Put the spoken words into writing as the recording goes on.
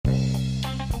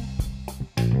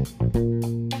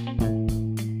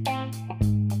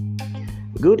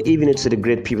Good evening to the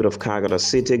great people of Kakata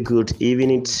City. Good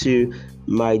evening to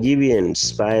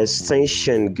Nigerians. By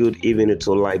extension, good evening to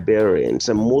Liberians.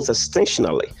 And most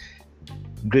extensionally,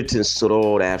 greetings to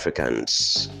all the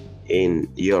Africans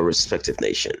in your respective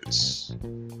nations.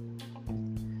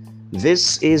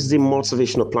 This is the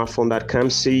motivational platform that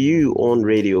comes to you on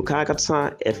Radio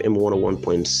Kakata FM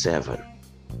 101.7.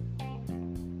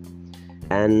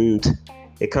 And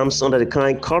it comes under the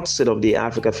kind courtesy of the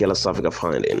Africa Philosophical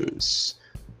Findings,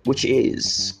 which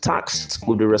is tasked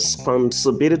with the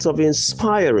responsibility of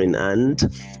inspiring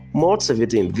and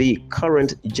motivating the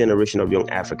current generation of young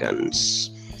Africans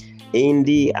in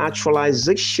the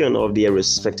actualization of their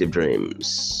respective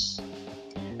dreams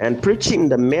and preaching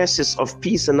the message of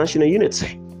peace and national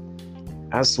unity,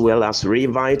 as well as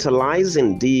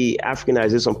revitalizing the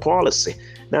Africanization policy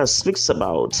that speaks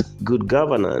about good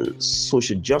governance,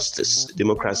 social justice,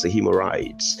 democracy, human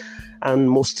rights, and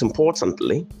most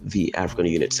importantly, the African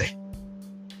unity.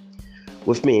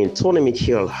 With me, Tony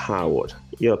Mikel Howard,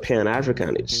 your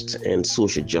Pan-Africanist and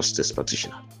social justice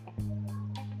practitioner.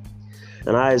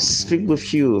 And I speak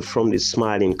with you from the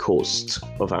smiling coast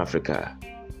of Africa.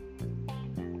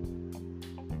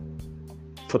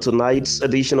 For tonight's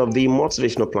edition of the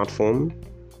motivational platform,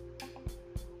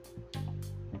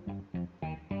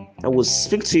 I will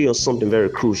speak to you on something very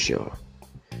crucial.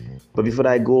 But before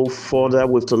I go further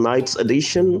with tonight's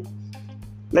edition,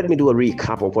 let me do a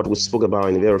recap of what we spoke about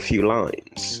in very few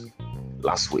lines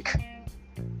last week.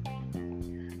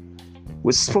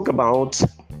 We spoke about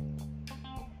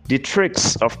the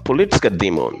tricks of political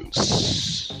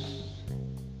demons.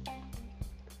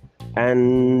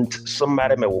 And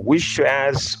somebody may wish to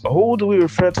ask, who do we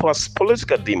refer to as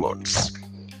political demons?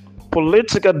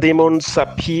 Political demons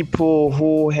are people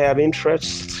who have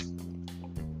interest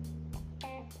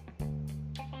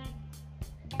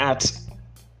at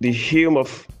the helm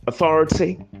of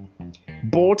authority,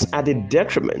 but at the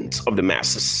detriment of the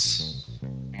masses.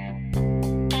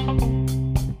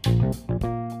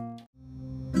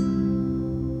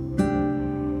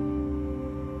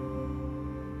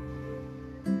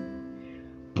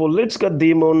 Political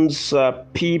demons are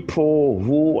people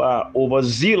who are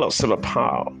overzealous of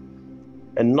power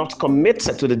and not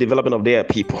committed to the development of their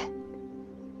people.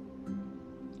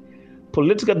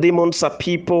 Political demons are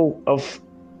people of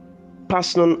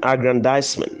personal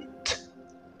aggrandizement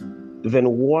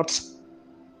than what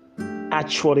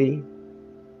actually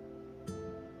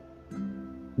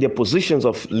their positions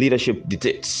of leadership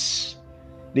dictates.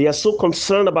 They are so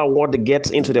concerned about what they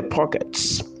get into their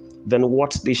pockets than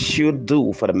what they should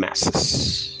do for the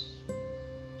masses.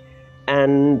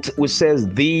 And we says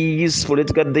these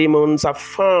political demons are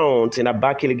found in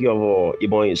Abakaliki of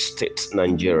Ebonyi State,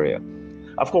 Nigeria.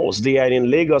 Of course, they are in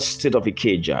Lagos State of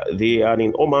Ikeja. They are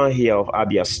in Omahia of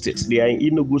Abia State. They are in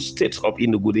Enugu State of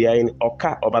Enugu. They are in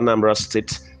Oka of Anambra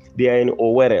State. They are in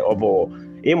Owerri of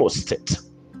Imo State.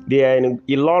 They are in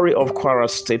Ilori of Kwara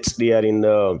State. They are in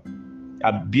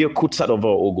Abeokuta of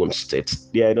Ogun State.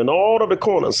 They are in all of the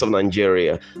corners of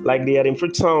Nigeria. Like they are in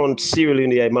Freetown, Sierra Leone.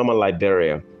 They are in Mama,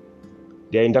 Liberia.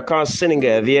 They are in Dakar,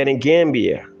 Senegal. They are in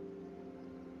Gambia.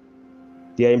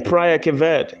 They are in Praia, Cape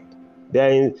Verde. They are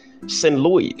in St.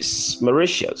 Louis,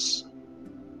 Mauritius.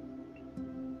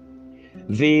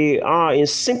 They are, in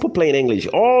simple plain English,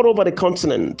 all over the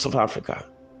continent of Africa.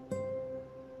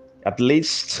 At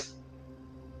least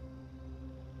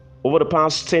over the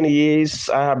past 10 years,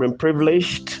 I have been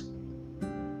privileged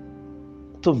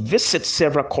to visit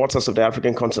several quarters of the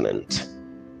African continent.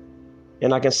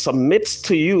 And I can submit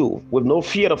to you with no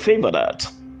fear or favor that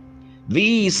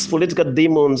these political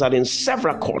demons are in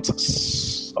several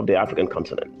quarters of the African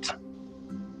continent.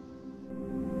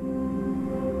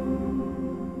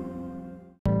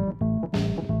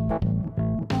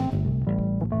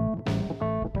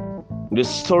 The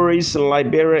stories in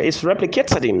Liberia is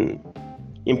replicated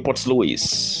in Port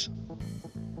Louis,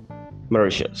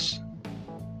 Mauritius.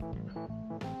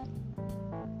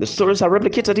 The stories are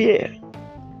replicated here,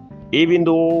 even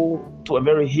though to a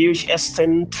very huge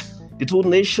extent, the two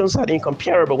nations are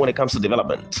incomparable when it comes to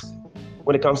development.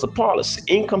 When it comes to policy,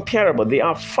 incomparable. They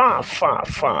are far, far,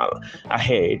 far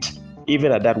ahead.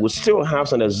 Even at that, we still have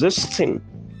some existing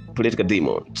political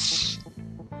demons.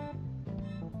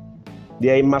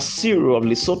 They are in Masiru of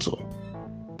Lesotho.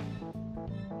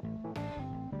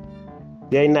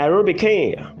 They are in Nairobi,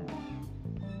 Kenya.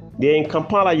 They are in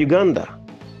Kampala, Uganda.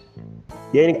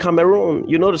 They are in Cameroon.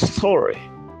 You know the story.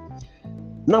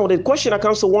 Now, the question that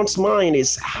comes to one's mind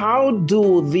is, how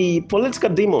do the political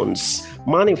demons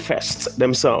manifest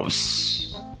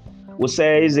themselves? We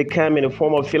say they come in the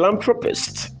form of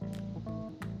philanthropists.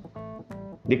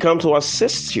 They come to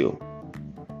assist you,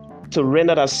 to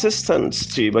render assistance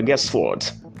to you. But guess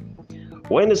what?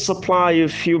 When they supply you a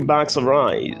few bags of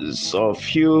rice or a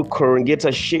few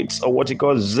corrugated sheets or what you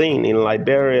call zinc in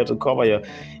Liberia to cover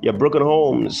your broken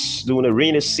homes during the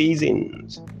rainy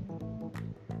seasons,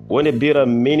 when they build a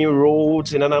mini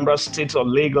road in Anambra State or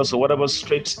Lagos or whatever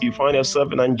streets you find yourself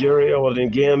in Nigeria or in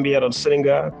Gambia or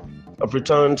Senegal or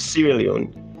returned Sierra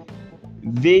Leone,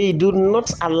 they do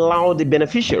not allow the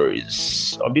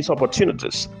beneficiaries of these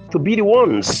opportunities to be the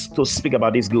ones to speak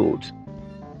about this good.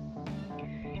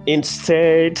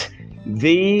 Instead,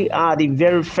 they are the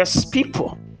very first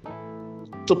people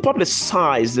to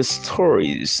publicize the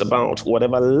stories about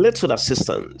whatever little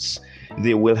assistance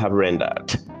they will have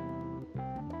rendered.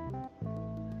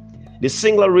 The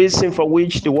singular reason for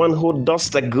which the one who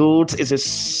does the good is the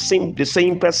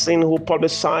same person who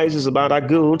publicizes about that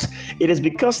good, it is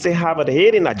because they have a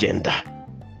hidden agenda.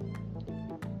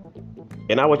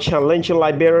 And our challenging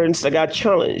Liberians that got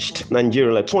challenged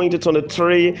Nigeria in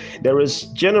 2023, there is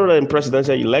general and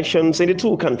presidential elections in the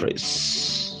two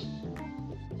countries,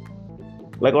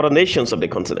 like other nations of the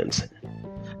continent.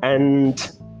 And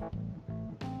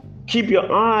keep your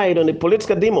eye on the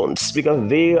political demons because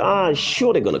they are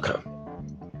sure they're going to come.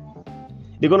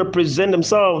 They're going to present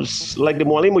themselves like the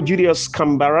Mwalimu Julius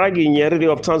Kambarage Nyerere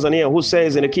of Tanzania, who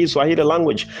says in the Kiswahili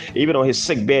language, even on his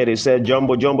sick bed, he said,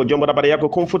 Jambo, jambo, jambo, dabari yako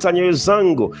kumfuta nyoyo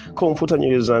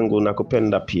zangu na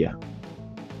kupenda pia.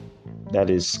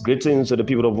 That is, greetings to the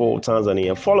people of all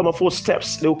Tanzania. Follow my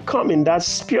footsteps. They will come in that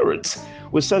spirit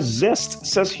with such zest,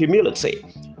 such humility.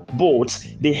 But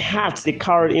the heart they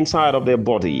carry inside of their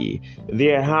body,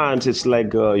 their heart is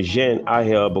like Jean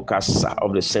Ahel Bokassa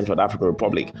of the Central African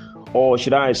Republic. Or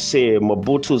should I say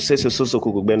Mobutu Sese Seko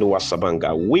Kukubendu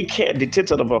Wasabanga, wicked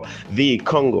dictator of the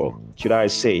Congo. Should I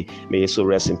say, may he so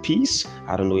rest in peace?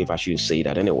 I don't know if I should say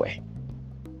that anyway.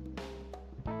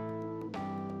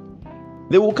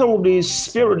 They will come with the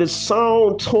spirit, the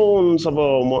sound tones of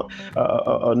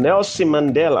Nelson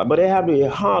Mandela, but they have the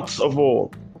hearts of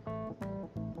Paul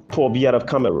Biya of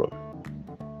Cameroon.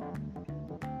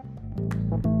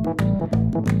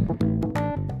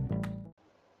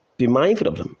 Be mindful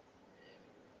of them.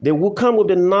 They will come with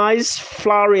the nice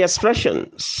flowery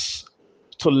expressions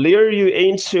to lure you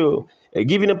into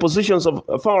giving them positions of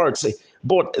authority,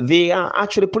 but they are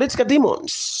actually political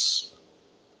demons.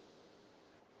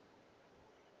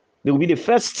 They will be the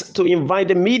first to invite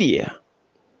the media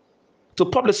to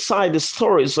publicize the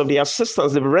stories of the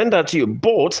assistance they've rendered to you,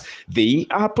 but they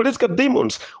are political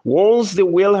demons. Once they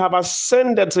will have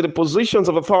ascended to the positions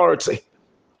of authority,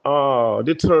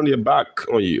 they turn their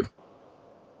back on you.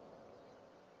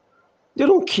 They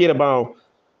don't care about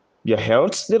your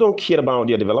health. They don't care about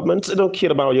your development. They don't care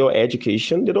about your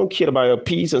education. They don't care about your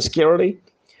peace and security.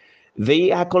 They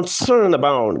are concerned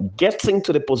about getting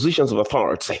to the positions of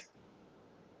authority.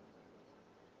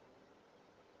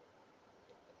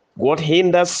 What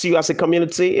hinders you as a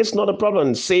community is not a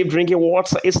problem. Safe drinking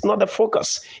water is not the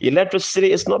focus.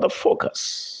 Electricity is not the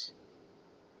focus.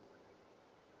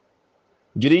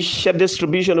 Judicial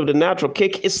distribution of the natural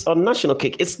cake is a national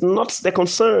cake. It's not the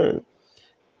concern.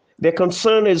 The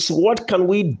concern is what can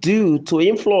we do to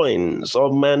influence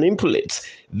or manipulate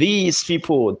these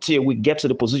people till we get to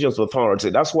the positions of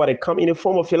authority. That's why they come in the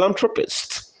form of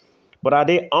philanthropists. But are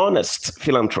they honest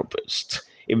philanthropists?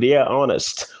 If they are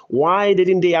honest, why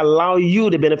didn't they allow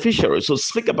you, the beneficiaries, to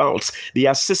speak about the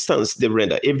assistance they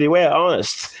render? If they were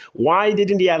honest, why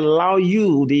didn't they allow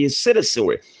you, the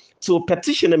citizenry, to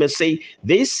petition them and say,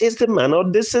 this is the man or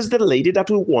this is the lady that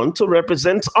we want to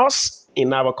represent us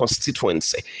in our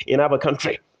constituency, in our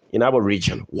country, in our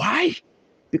region? Why?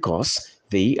 Because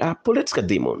they are political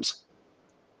demons.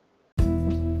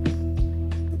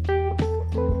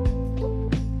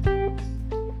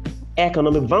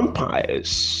 Economic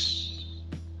vampires.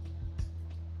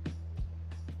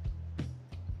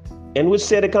 And we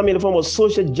say they come in the form of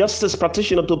social justice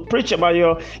practitioner to preach about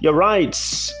your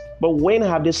rights. But when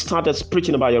have they started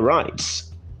preaching about your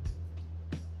rights?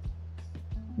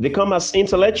 They come as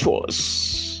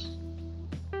intellectuals.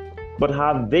 But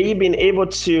have they been able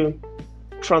to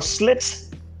translate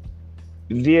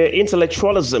their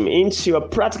intellectualism into a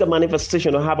practical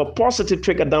manifestation or have a positive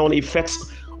trickle-down effect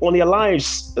on their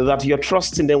lives that you're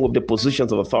trusting them with the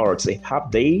positions of authority?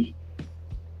 Have they?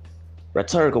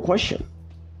 Rhetorical question.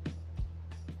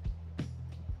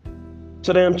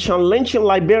 So I'm challenging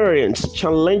Liberians,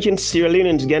 challenging Sierra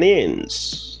Leoneans,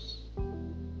 Ghanaians,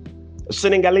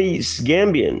 Senegalese,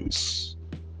 Gambians,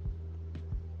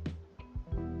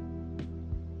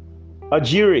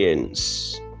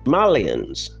 Algerians,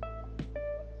 Malians,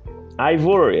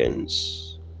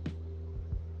 Ivorians,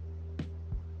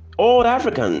 all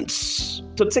Africans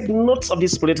to take note of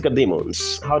these political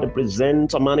demons, how they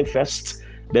present or manifest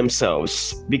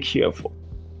themselves. Be careful.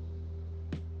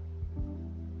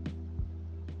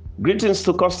 Greetings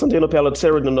to Constantino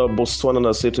Pelotero no Botswana na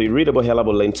Seto. You read about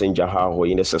Helabo Lenten Jahaho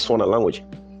in the Setswana language.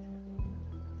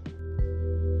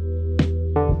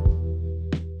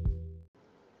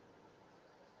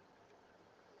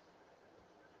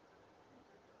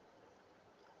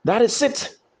 That is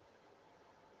it.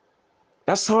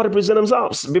 That's how they present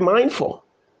themselves. Be mindful.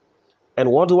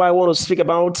 And what do I want to speak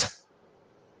about?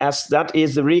 As that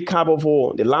is the recap of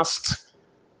all the last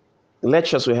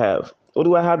lectures we have. What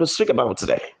do I have to speak about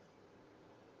today?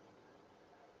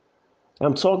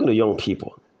 I'm talking to young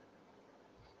people.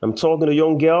 I'm talking to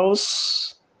young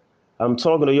girls. I'm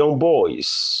talking to young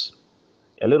boys.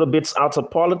 A little bit out of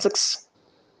politics,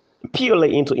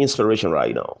 purely into inspiration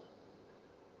right now.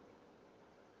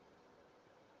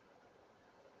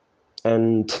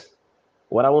 And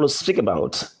what I want to speak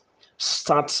about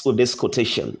starts with this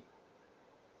quotation.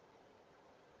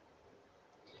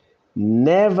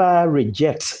 Never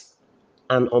reject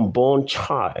an unborn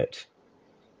child,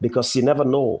 because you never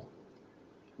know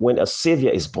when a savior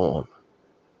is born.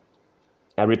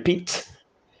 I repeat,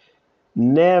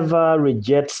 never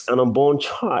reject an unborn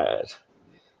child,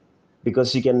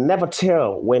 because you can never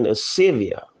tell when a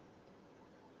savior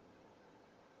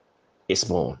is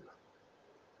born.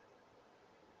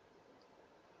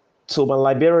 To my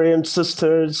Liberian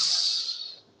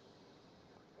sisters,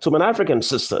 to my African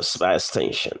sisters by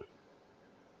extension,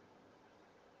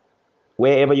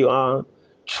 wherever you are,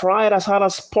 try it as hard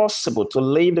as possible to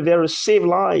live the very safe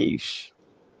life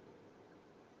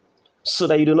so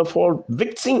that you do not fall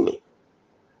victim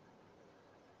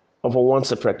of a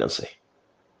unwanted pregnancy.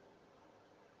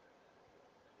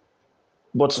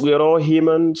 But we are all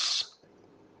humans,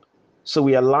 so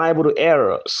we are liable to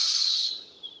errors.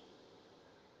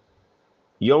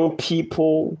 Young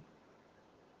people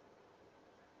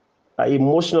are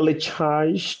emotionally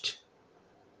charged,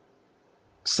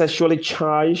 sexually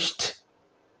charged,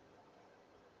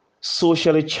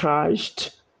 socially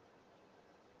charged,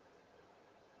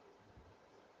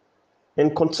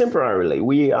 and contemporarily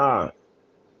we are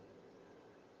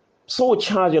so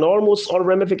charged in almost all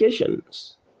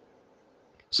ramifications.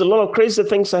 So a lot of crazy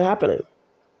things are happening.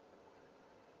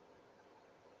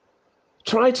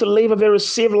 Try to live a very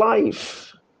safe life.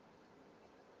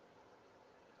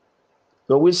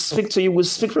 When we speak to you, we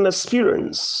speak from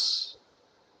experience.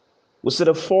 We say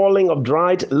the falling of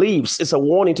dried leaves is a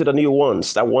warning to the new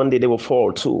ones that one day they will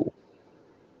fall too.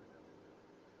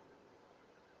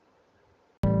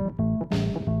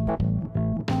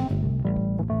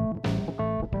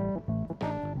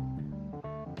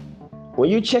 When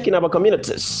you check in our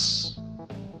communities,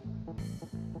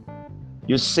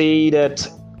 you see that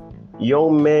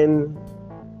young men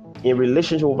in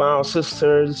relationship with our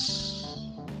sisters,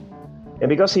 and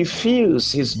because he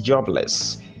feels he's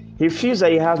jobless, he feels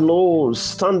that he has no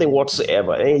standing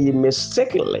whatsoever, and he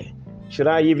mistakenly, should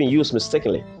I even use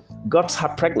mistakenly, got her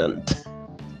pregnant,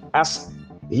 as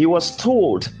he was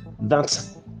told that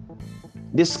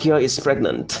this girl is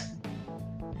pregnant.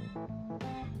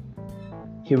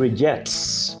 He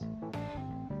rejects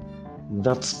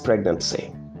that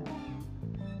pregnancy.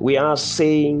 We are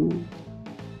saying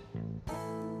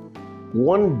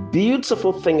one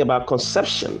beautiful thing about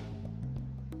conception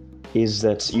is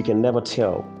that you can never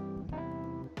tell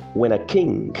when a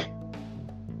king,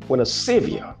 when a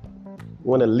savior,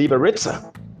 when a liberator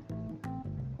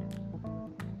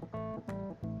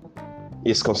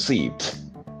is conceived.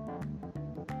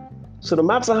 So no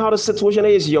matter how the situation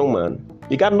is, young man,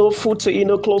 you got no food to eat,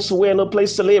 no clothes to wear, no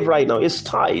place to live right now. It's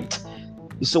tight.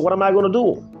 So what am I going to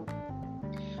do?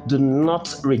 Do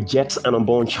not reject an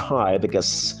unborn child,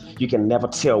 because you can never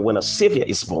tell when a savior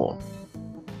is born.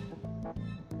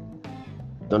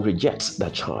 Don't reject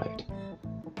that child.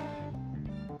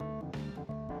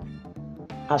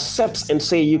 Accept and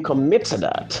say you commit to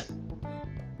that.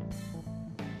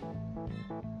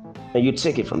 And you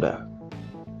take it from there.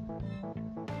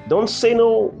 Don't say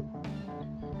no.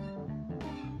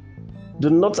 Do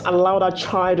not allow that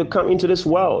child to come into this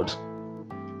world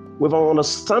with an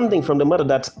understanding from the mother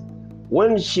that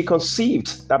when she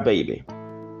conceived that baby,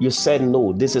 you said,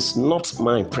 no, this is not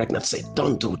my pregnancy.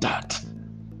 Don't do that.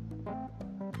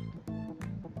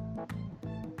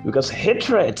 Because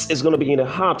hatred is going to be in the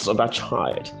hearts of that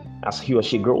child as he or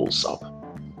she grows up,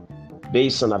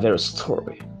 based on a very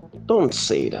story. Don't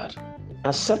say that.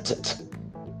 Accept it,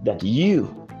 that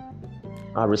you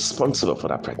are responsible for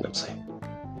that pregnancy.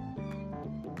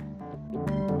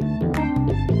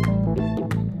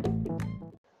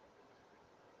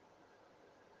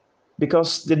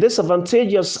 Because the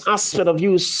disadvantageous aspect of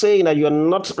you saying that you are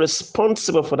not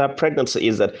responsible for that pregnancy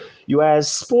is that you are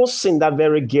exposing that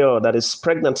very girl that is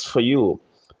pregnant for you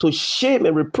to shame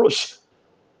and reproach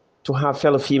to her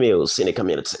fellow females in the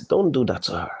community. Don't do that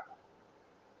to her.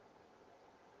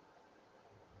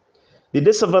 The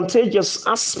disadvantageous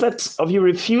aspect of you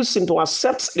refusing to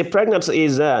accept the pregnancy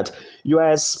is that you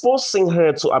are exposing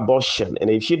her to abortion. And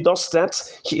if she does that,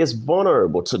 she is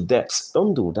vulnerable to death.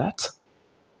 Don't do that.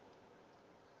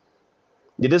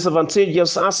 The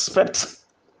disadvantageous aspect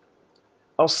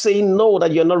of saying no,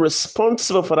 that you're not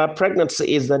responsible for that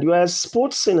pregnancy, is that you are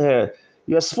exposing her.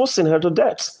 You're exposing her to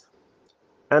death.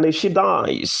 And if she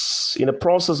dies in the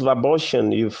process of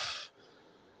abortion, you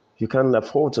can't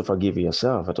afford to forgive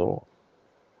yourself at all.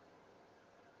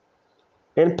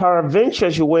 And peradventure,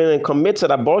 you went and committed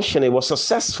abortion, it was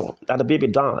successful, that the baby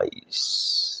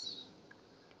dies.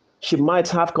 She might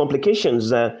have complications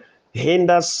that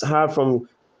hinders her from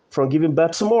giving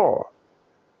birth to more.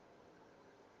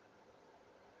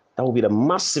 That will be the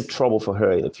massive trouble for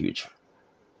her in the future.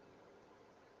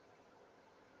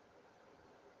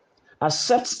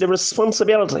 Accept the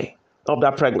responsibility of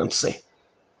that pregnancy.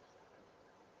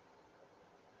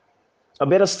 Or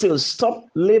better still, stop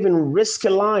living risky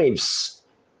lives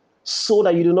so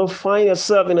that you do not find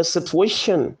yourself in a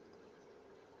situation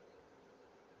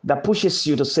that pushes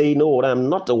you to say, no, I'm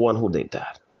not the one who did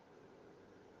that.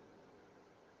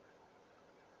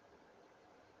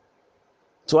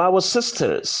 To our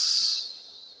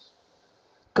sisters,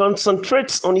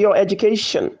 concentrate on your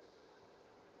education.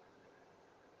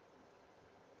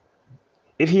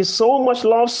 If he so much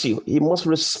loves you, he must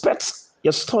respect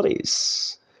your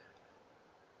studies.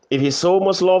 If he so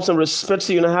much loves and respects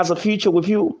you and has a future with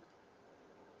you,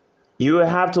 you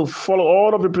have to follow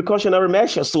all of the precautionary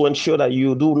measures to ensure that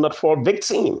you do not fall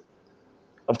victim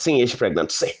of teenage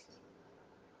pregnancy.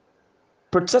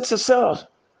 Protect yourself.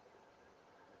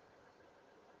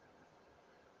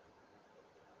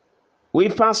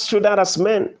 We've passed through that as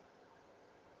men.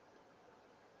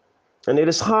 And it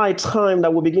is high time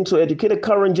that we begin to educate the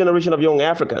current generation of young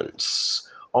Africans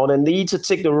on the need to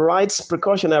take the right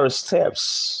precautionary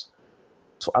steps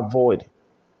to avoid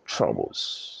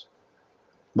troubles.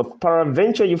 But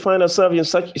peradventure you find yourself in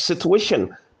such a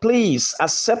situation, please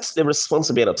accept the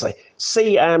responsibility.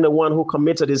 Say, I am the one who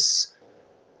committed this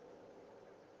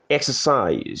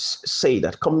exercise. Say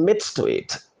that, commit to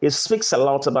it. It speaks a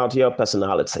lot about your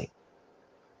personality.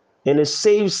 And it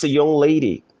saves the young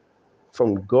lady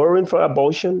from going for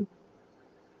abortion,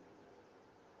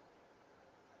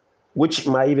 which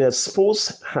might even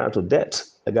expose her to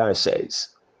death, the guy says.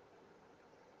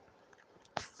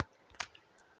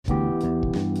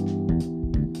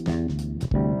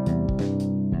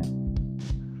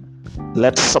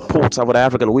 Let's support our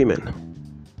African women.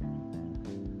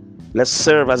 Let's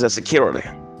serve as a security.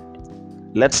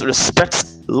 Let's respect,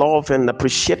 love, and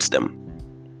appreciate them.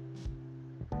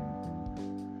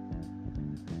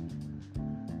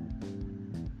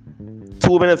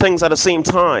 Too many things at the same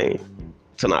time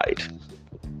tonight.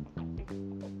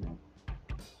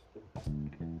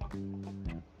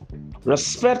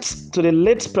 Respect to the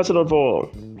late president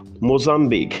of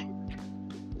Mozambique,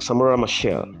 Samora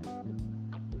Machel.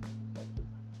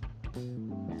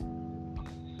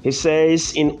 He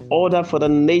says, in order for the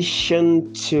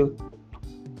nation to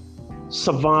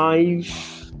survive,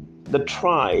 the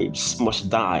tribes must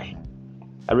die.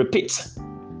 I repeat,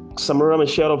 Samora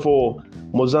Machel of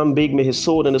Mozambique, may his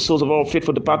soul and the souls of all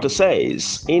faithful departed,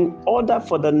 says, in order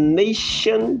for the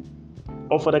nation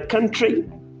or for the country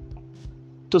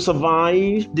to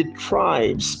survive, the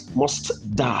tribes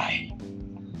must die.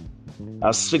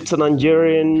 As speak to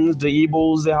Nigerians, the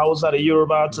Igbos, the Hausa, the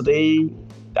Yoruba today,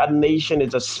 that nation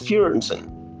is experiencing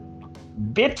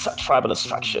bitter tribal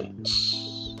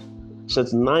destructions.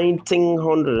 Since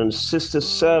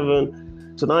 1967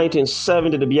 to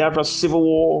 1970, the Biafra Civil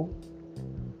War,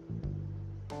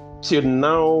 till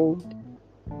now,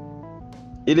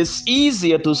 it is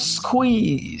easier to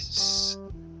squeeze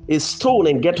a stone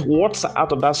and get water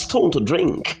out of that stone to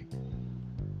drink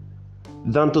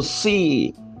than to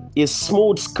see a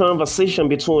smooth conversation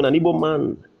between an Igbo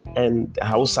man and a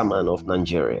Hausa man of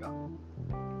Nigeria.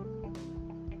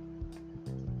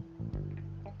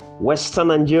 Western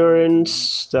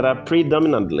Nigerians that are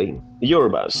predominantly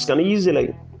Yorubas can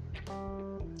easily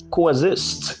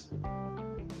coexist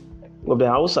with the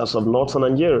Hausas of northern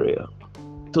Nigeria.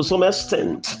 To some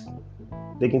extent,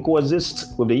 they can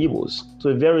coexist with the Igbos to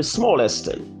a very small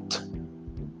extent.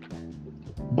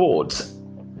 But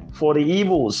for the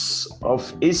Igbos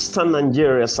of eastern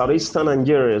Nigeria, southeastern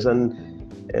Nigeria,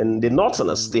 and the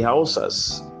northerners, the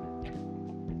Hausas,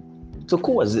 to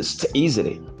coexist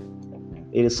easily.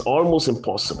 It is almost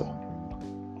impossible.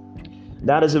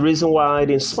 That is the reason why,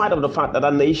 in spite of the fact that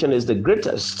that nation is the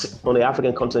greatest on the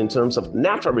African continent in terms of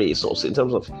natural resources, in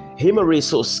terms of human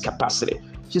resource capacity,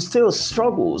 she still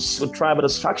struggles with tribal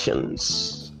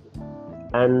distractions.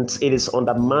 And it is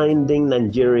undermining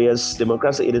Nigeria's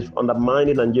democracy. It is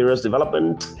undermining Nigeria's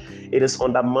development. It is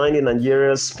undermining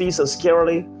Nigeria's peace and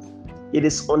security. It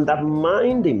is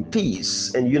undermining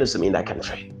peace and unity in that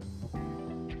country.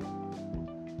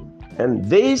 And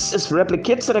this is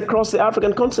replicated across the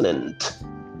African continent.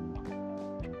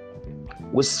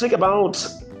 We speak about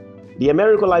the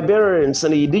American Liberians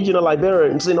and the indigenous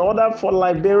Liberians. In order for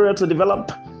Liberia to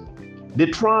develop, the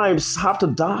tribes have to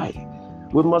die.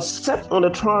 We must step on the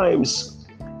tribes.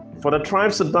 For the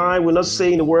tribes to die, we're not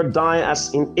saying the word die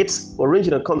as in its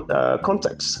original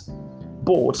context,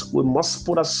 but we must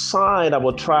put aside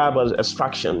our tribal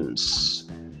extractions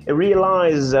and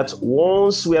realize that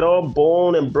once we are all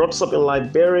born and brought up in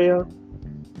Liberia,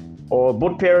 or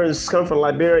both parents come from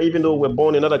Liberia, even though we're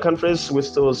born in other countries, we're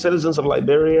still citizens of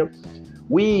Liberia,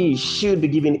 we should be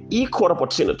given equal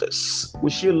opportunities. We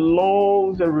should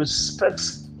love and respect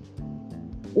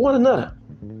one another.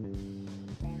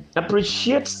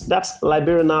 Appreciate that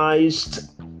Liberianized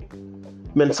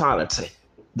mentality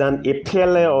than a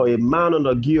Pele or a Man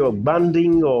or a Gi or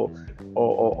Banding or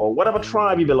whatever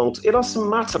tribe you belong to. It doesn't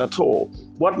matter at all.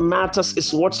 What matters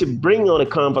is what you bring on a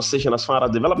conversation as far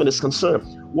as development is concerned.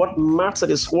 What matters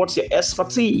is what your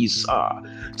expertise are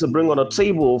to bring on a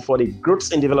table for the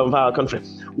growth and development of our country.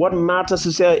 What matters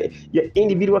is your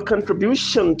individual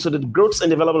contribution to the growth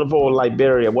and development of all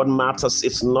Liberia. What matters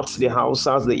is not the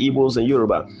Hausas, the Igbos, and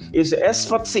Yoruba. It's the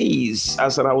expertise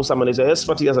as an Hausa man, it's the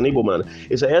expertise as an Igbo man,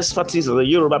 it's the expertise as a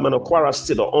Yoruba man of Kwara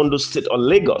State or Ondo State or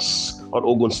Lagos or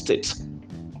Ogun State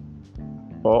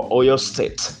or Oyo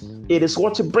State. It is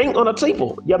what you bring on the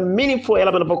table. Your meaningful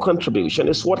element of a contribution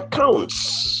is what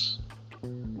counts.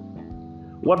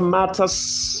 What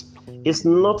matters is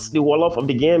not the Wolof of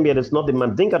the Gambia, it's not the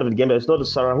Mandinka of the Gambia, it's not the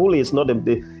Sarahuli, it's not the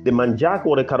Manjaco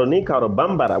or the Karonika or the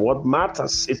Bambara. What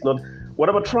matters is not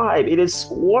whatever tribe, it is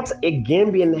what a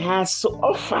Gambian has to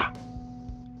offer.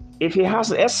 If he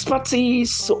has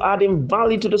expertise to adding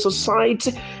value to the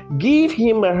society, give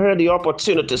him or her the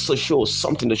opportunity to show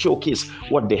something, to showcase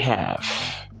what they have.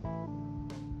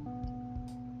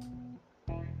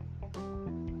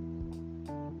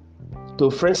 To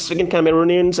French-speaking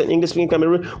Cameroonians and English-speaking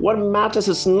Cameroonians, what matters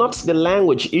is not the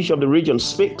language each of the region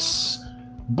speaks,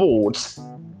 but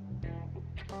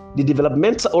the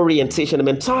developmental orientation, the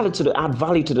mentality to add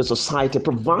value to the society,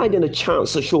 providing a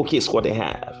chance to showcase what they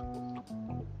have.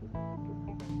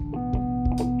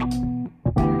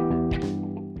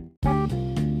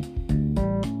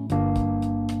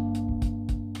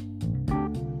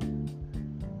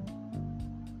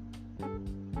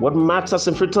 What matters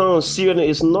in Freetown, Syria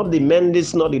is not the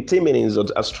Mendis, not the Timinins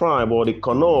as tribe, or the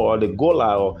Kono, or the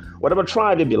Gola, or whatever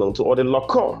tribe they belong to, or the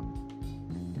Loko.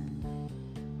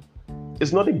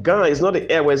 It's not the Ghana, it's not the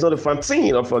Ewe, it's not the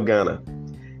Fantine of Ghana.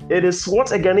 It is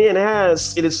what a Ghanaian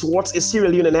has, it is what a Sierra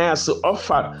Leonean has to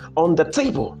offer on the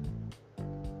table.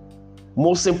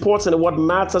 Most important, what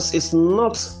matters is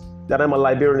not that I'm a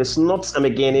Liberian, it's not I'm a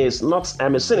Ghanaian, it's not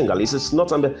I'm a Senegalese, it's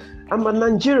not I'm a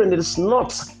Nigerian, it is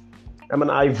not I'm an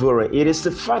Ivorian. It is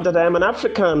the fact that I am an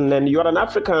African and you're an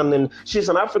African and she's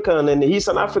an African and he's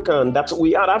an African, that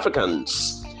we are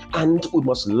Africans. And we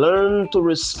must learn to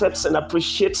respect and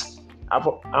appreciate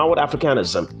our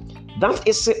Africanism. That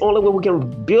is the only way we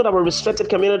can build our respected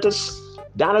communities.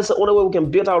 That is the only way we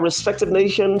can build our respected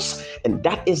nations. And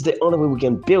that is the only way we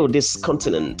can build this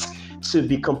continent to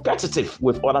be competitive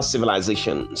with other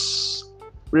civilizations.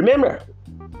 Remember,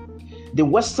 the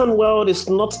Western world is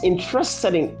not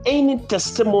interested in any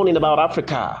testimony about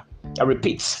Africa. I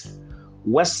repeat,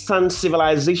 Western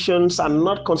civilizations are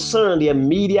not concerned, their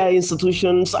media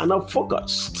institutions are not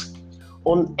focused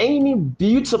on any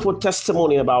beautiful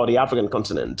testimony about the African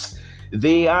continent.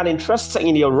 They are interested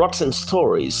in your rotten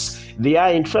stories. They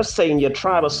are interested in your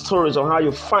tribal stories on how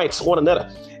you fight one another.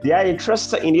 They are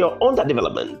interested in your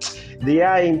underdevelopment. They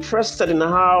are interested in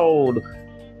how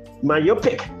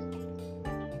myopic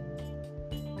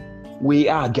we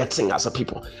are getting as a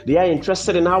people. They are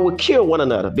interested in how we kill one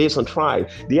another based on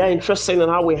tribe. They are interested in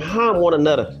how we harm one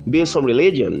another based on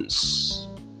religions.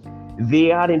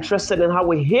 They are interested in how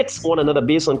we hate one another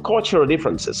based on cultural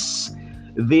differences.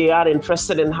 They are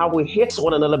interested in how we hate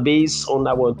one another based on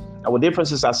our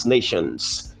differences as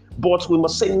nations. But we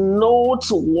must say no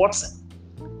to what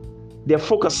their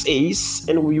focus is,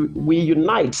 and we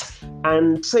unite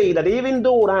and say that even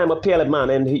though I am a pale man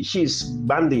and she's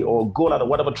Bandi or Gola or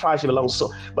whatever tribe she belongs to,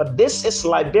 but this is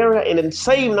Liberia, and the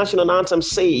same national anthem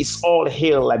says, all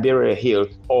hail Liberia, hail,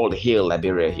 all hail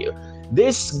Liberia, hail.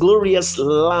 This glorious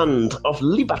land of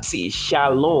liberty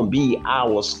shall long be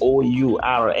ours,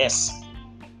 OURS,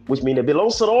 which means it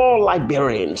belongs to all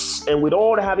Liberians, and we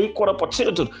all have equal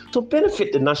opportunity to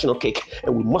benefit the national cake,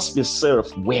 and we must be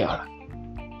served well.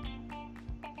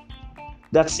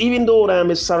 That's even though I'm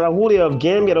a Sarahuli of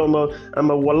Gambia, or I'm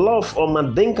a Wolof or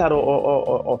Mandinka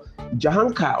or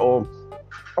Jahanka or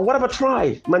whatever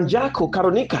tribe, Manjaco,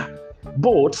 Karonika.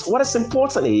 But what is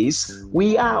important is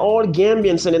we are all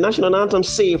Gambians, and the national anthem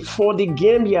say, for the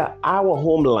Gambia, our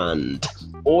homeland,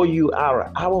 or you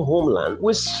are our homeland.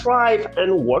 We strive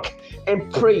and work and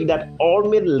pray that all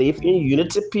may live in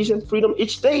unity, peace, and freedom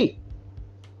each day.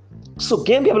 So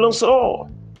Gambia belongs to all.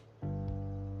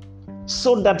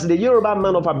 So that the Yoruba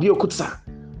man of Abeokuta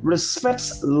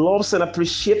respects, loves, and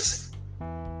appreciates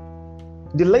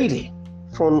the lady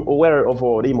from Owerri of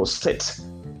Imo State.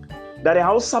 That the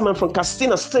Hausa man from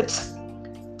Katsina State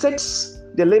takes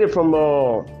the lady from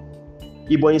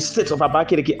Ebonyi State of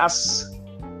Abakaliki as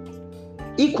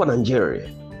equal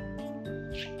Nigeria.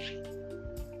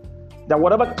 That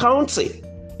whatever county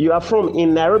you are from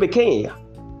in Nairobi, Kenya,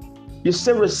 you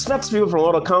still respect people from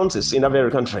other counties in that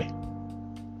very country.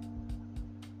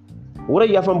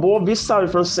 Whether you are from Boa Vista,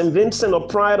 from St. Vincent or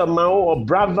Pride or Mao or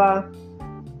Brava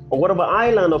or whatever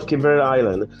island of Cape Verde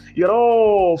Island, you're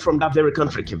all from that very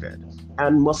country, Cape Verde,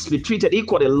 and must be treated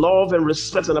equally, love and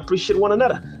respect and appreciate one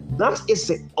another. That is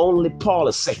the only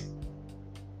policy.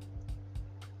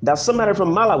 That somebody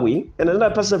from Malawi and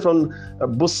another person from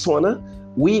Botswana,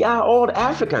 we are all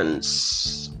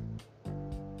Africans.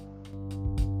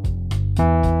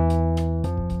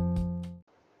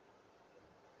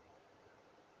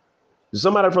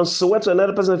 Somebody from Soweto,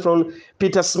 another person from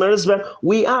Pietersburg,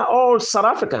 we are all South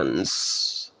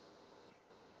Africans.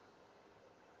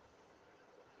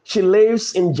 She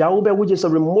lives in Jaube, which is a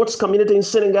remote community in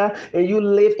Senegal, and you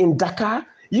live in Dakar.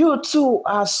 You too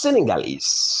are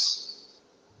Senegalese.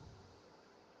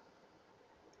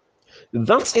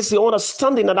 That is the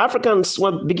understanding that Africans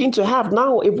will begin to have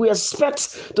now if we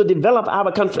expect to develop our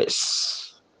countries.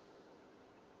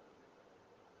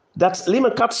 That's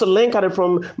Lima Kapsa Lenkade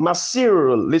from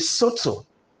Masiro, Lesotho,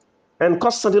 and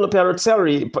Constantino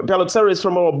Peloteri is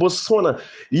from our Botswana.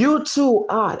 You too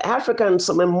are Africans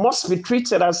and must be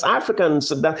treated as Africans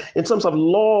that in terms of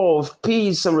love,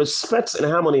 peace, and respect and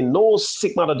harmony, no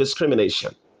stigma or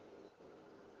discrimination.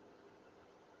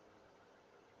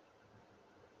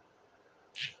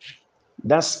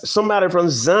 That's somebody from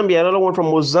Zambia, another one from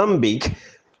Mozambique.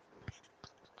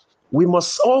 We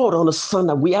must all understand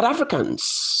that we are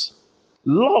Africans.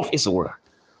 Love is a word.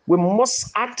 We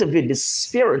must activate the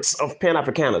spirits of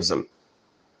Pan-Africanism,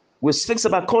 which speaks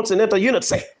about continental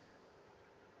unity.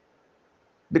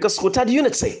 Because without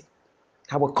unity,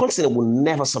 our continent will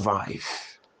never survive.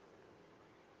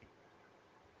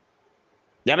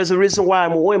 That is the reason why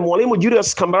when Mwalimu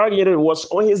Julius Kambarage was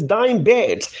on his dying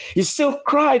bed, he still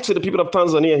cried to the people of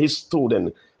Tanzania. He told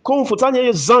them,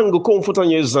 Kumfutanye zangu,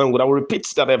 kumfutanye zangu. I will repeat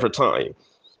that every time.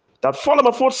 That follow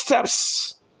my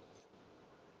footsteps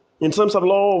in terms of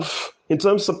love, in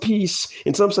terms of peace,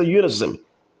 in terms of unison,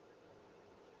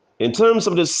 in terms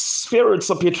of the spirits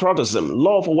of patriotism,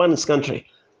 love for one's country.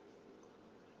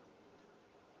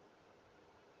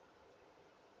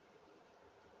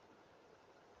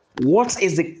 What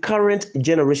is the current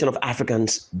generation of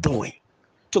Africans doing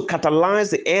to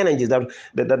catalyze the energies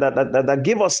that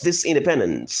give us this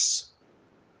independence?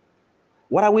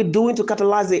 What are we doing to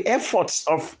catalyze the efforts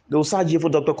of the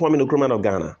Osagyefo Dr. Kwame Nkrumah of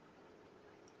Ghana,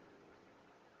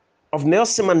 of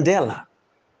Nelson Mandela,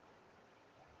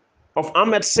 of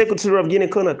Ahmed Sékou Touré of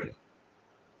Guinea-Conakry,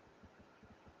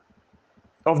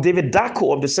 of David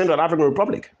Dako of the Central African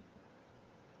Republic,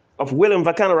 of William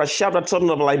Vakana Rashad Totten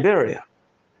of Liberia,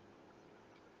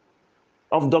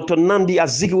 of Dr. Nnamdi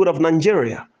Azikiwe of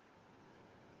Nigeria,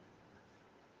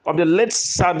 of the late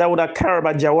Sir Dawda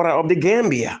Kairaba Jawara of the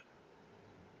Gambia.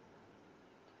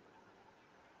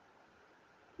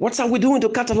 What are we doing to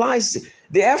catalyze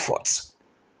the efforts?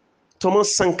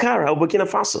 Thomas Sankara of Burkina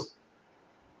Faso.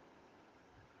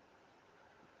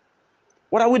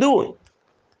 What are we doing?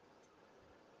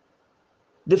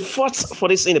 The fight for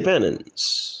this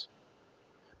independence.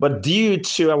 But due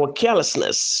to our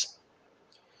carelessness,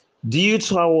 due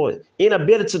to our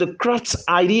inability to craft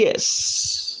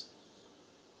ideas,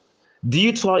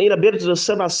 due to our inability to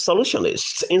serve as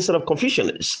solutionists instead of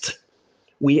Confucianists,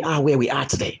 we are where we are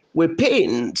today. With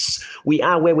pains, we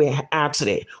are where we are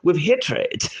today. With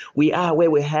hatred, we are where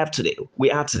we are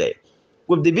today.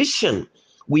 With division,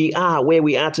 we are where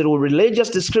we are today. With religious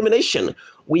discrimination,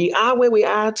 we are where we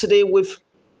are today. With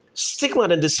stigma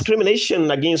and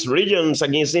discrimination against regions,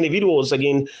 against individuals,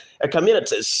 against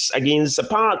communities, against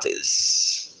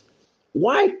parties.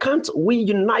 Why can't we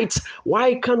unite?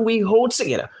 Why can't we hold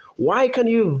together? Why can't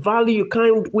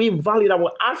we value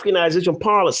our Africanization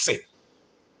policy?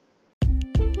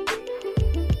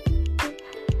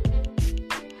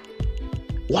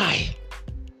 Why?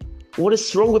 What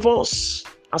is wrong with us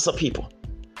as a people?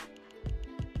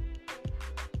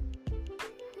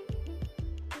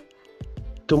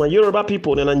 To my Yoruba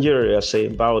people in Nigeria, I say,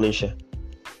 Bao Nisha,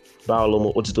 Bao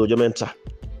Lomo Otito Jamenta.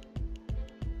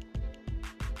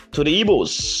 To the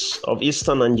Igbos of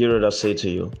Eastern Nigeria, I say to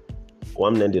you,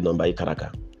 one nende number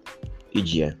Ikaraka,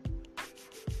 Ijie.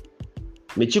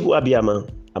 Mechiku Abiyama,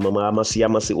 Amama Amasi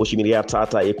Oshimiria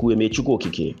Tata, Ekue Mechuku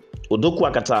Kiki, Odoku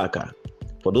Akataka.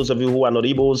 For those of you who are not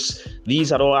Igbos,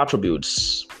 these are all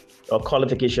attributes or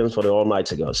qualifications for the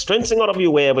Almighty God. Strengthening all of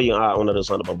you wherever you are under the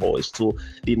sound of my voice to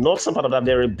the northern part of that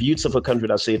very beautiful country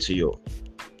that I say to you.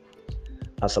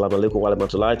 Assalamu alaikum wa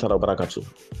rahmatullahi wa barakatuh.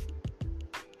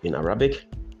 In Arabic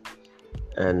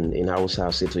and in Hausa,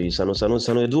 I say to you, Sanu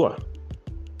Edua.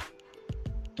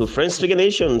 To French-speaking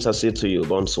nations, I say to you,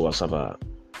 Bonsoir, ça va.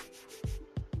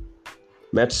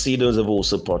 Merci de vous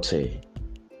supporter.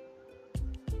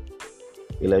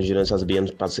 Et la jeunesse has bien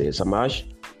passé. Ça marche?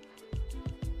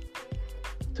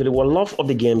 To the wolof of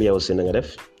the Gambia was saying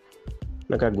that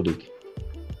naka gudik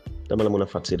damala muna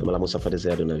fatse damala musa fatse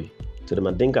adunawi to the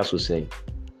mandinka so say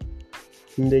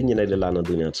nde nyina de lana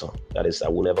dunya so that is I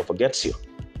will never forget you.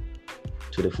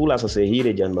 To the full as I say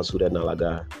here Jan Masuda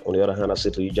Nalaga on the other hand I say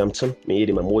to you Jampton me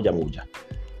yedi moja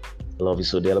I love you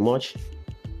so dearly much.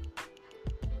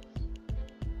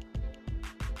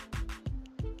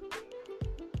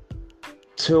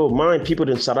 To my people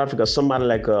in South Africa, somebody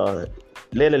like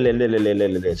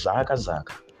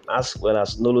Zaka, as well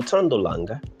as Nolutando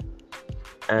Langa,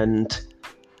 and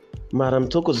Madam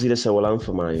Toko Zile Sawalam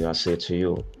for my, I say to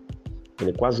you, in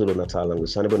the KwaZulu Natal, and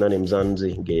with Sanibonani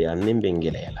Mzanzi, Gaya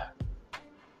Nimbengelela.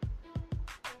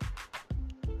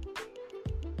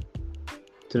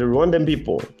 To the Rwandan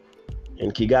people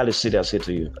in Kigali City, I say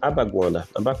to you,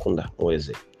 Abakunda, or is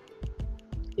it?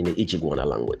 In the Ichigwana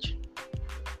language.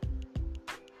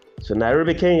 So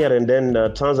Nairobi, Kenya, and then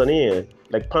Tanzania,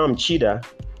 like Palm Cheetah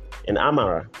and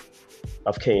Amara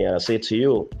of Kenya, I say to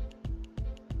you,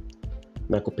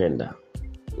 Nakupenda.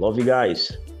 Love you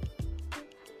guys.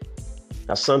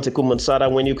 Asante Kumansada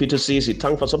when you quit to see.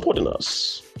 Thanks for supporting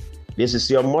us. This is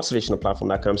your motivational platform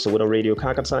that comes with on Radio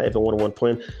Kakata FM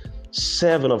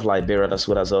 101.7 of Liberia, as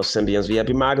well as our Symbians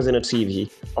VIP magazine and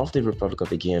TV of the Republic of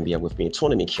the Gambia with me,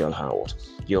 Tony Mikel Howard,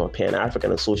 your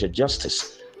Pan-African and social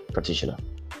justice practitioner.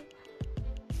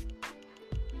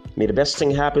 May the best thing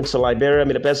happen to Liberia.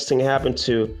 May the best thing happen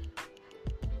to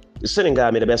the Senegal.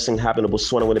 May the best thing happen to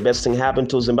Botswana. May the best thing happen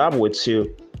to Zimbabwe,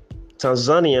 to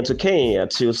Tanzania, to Kenya,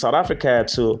 to South Africa,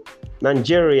 to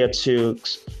Nigeria, to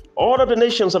all of the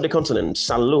nations of the continent.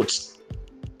 Salute.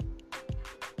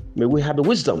 May we have the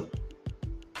wisdom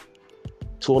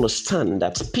to understand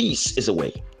that peace is the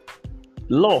way.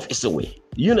 Love is the way.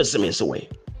 Unity is the way.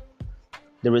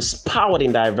 There is power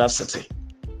in diversity.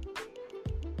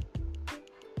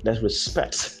 Let's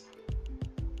respect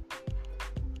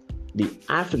the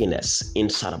Africanness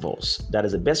inside of us. That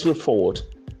is the best way forward.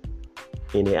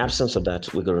 In the absence of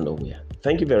that, we're going nowhere.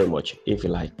 Thank you very much. If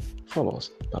you like, follow us.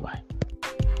 Bye-bye.